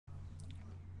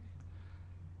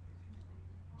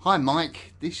Hi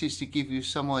Mike, this is to give you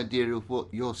some idea of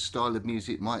what your style of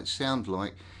music might sound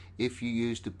like if you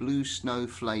used a Blue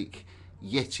Snowflake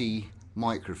Yeti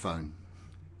microphone.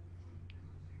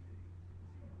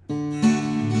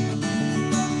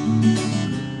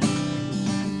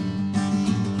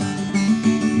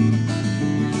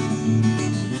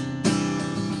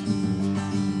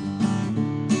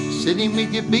 Sitting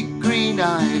with your big green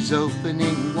eyes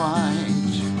opening wide.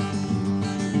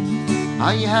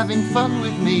 Are you having fun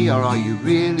with me or are you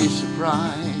really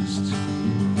surprised?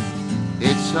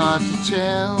 It's hard to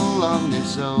tell on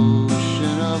this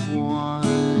ocean of wine.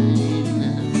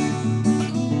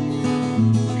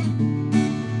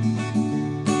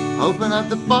 Open up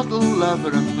the bottle, lover,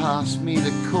 and pass me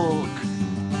the cork.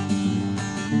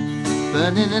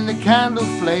 Burning in the candle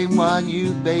flame while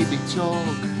you, baby,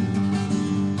 talk.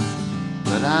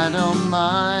 But I don't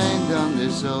mind on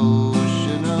this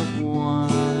ocean of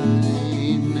wine.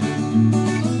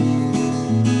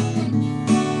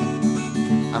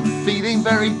 I'm feeling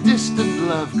very distant,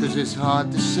 love, 'cause it's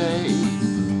hard to say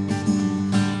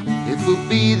if we'll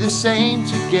be the same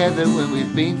together when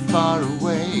we've been far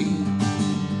away.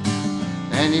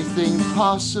 Anything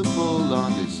possible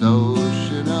on this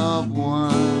ocean of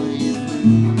wine.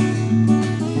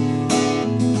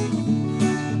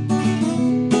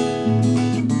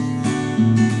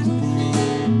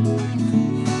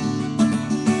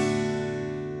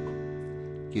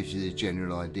 Gives you the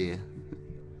general idea.